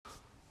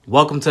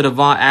Welcome to the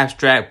Vaughn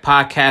Abstract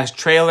podcast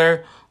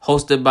trailer,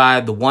 hosted by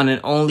the one and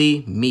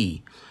only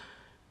me.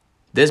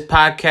 This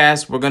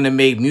podcast, we're going to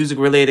make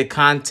music-related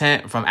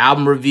content from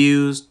album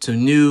reviews to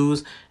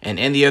news and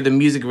any other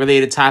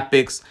music-related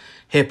topics,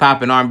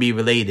 hip-hop and R&B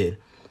related.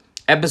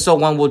 Episode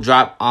 1 will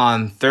drop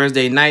on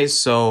Thursday night,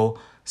 so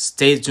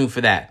stay tuned for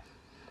that.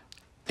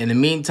 In the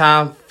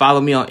meantime,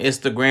 follow me on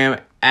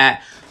Instagram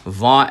at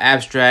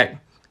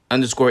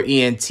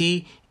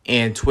VaughnAbstract_ENT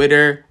and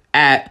Twitter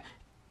at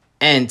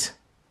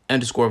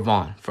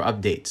 @Vaughn for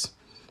updates.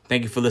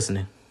 Thank you for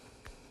listening.